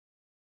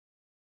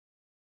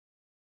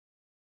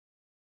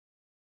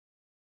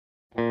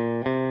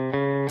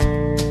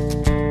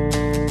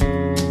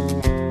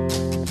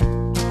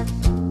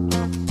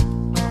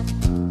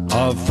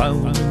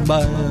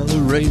by the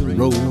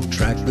railroad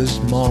track this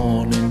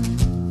morning.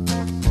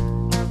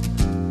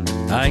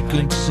 I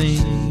could see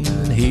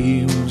that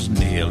he was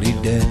nearly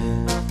dead.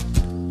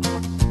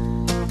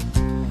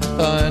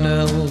 I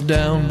knelt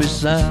down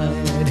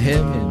beside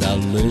him and I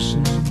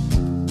listened,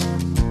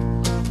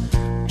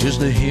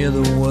 just to hear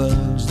the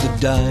words the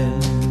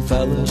dying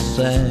fella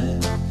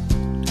said.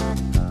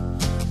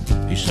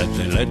 He said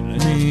they let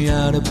me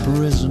out of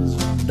prison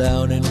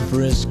down in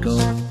Frisco.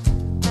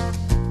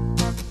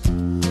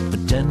 For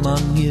 10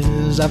 long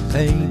years I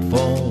paid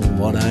for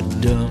what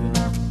I'd done.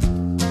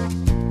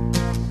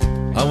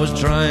 I was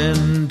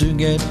trying to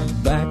get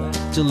back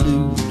to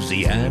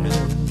Louisiana,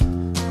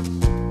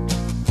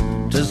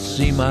 to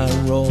see my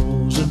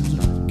Rose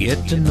and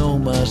get to know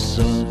my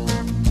son.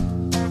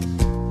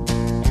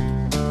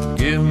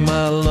 Give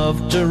my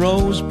love to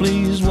Rose,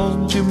 please,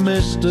 won't you,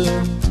 mister?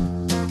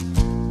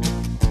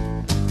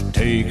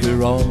 Take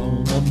her all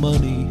my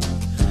money,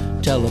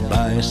 tell her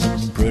buy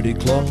some pretty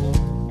clothes.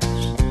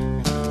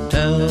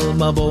 Tell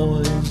my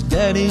boys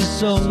daddy's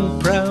so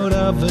proud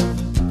of him.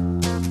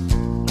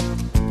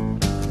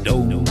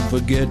 Don't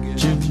forget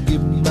to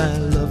give my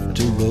love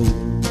to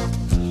Rose.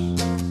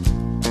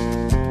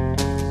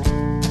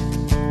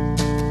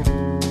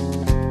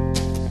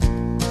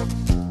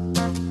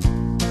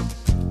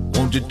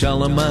 Won't you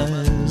tell him I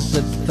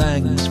said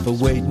thanks for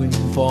waiting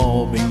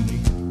for me?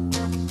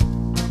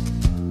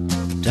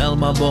 Tell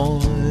my boy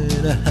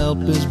to help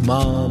his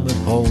mom at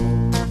home.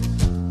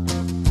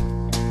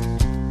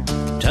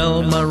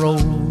 Tell my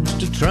Rose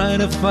to try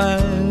to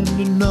find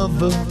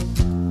another,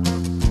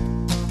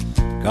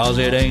 'cause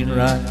it ain't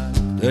right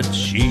that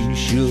she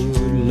should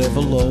live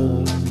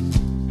alone.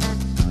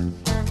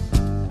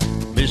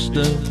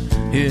 Mister,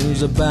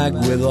 here's a bag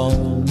with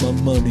all my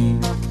money.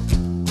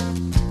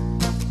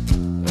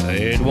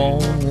 It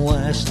won't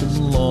last as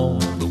long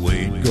the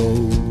way it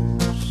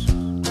goes.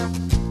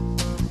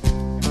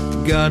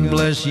 God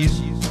bless you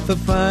for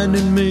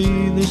finding me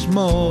this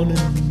morning.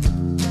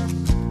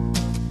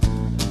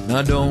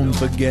 Now don't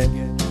forget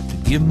to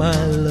give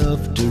my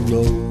love to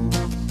Rose.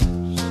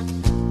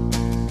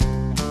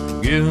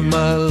 Give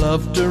my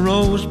love to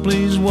Rose,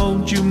 please,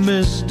 won't you,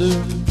 mister?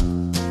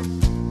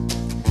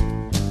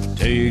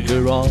 Take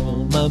her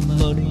all my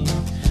money,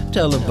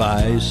 tell her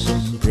buy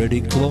some pretty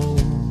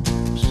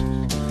clothes.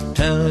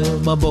 Tell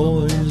my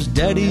boys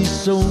daddy's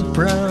so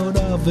proud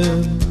of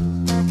him.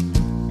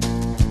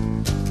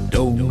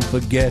 Don't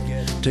forget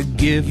to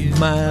give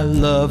my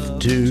love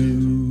to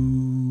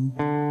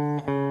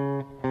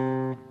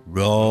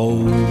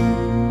Rose.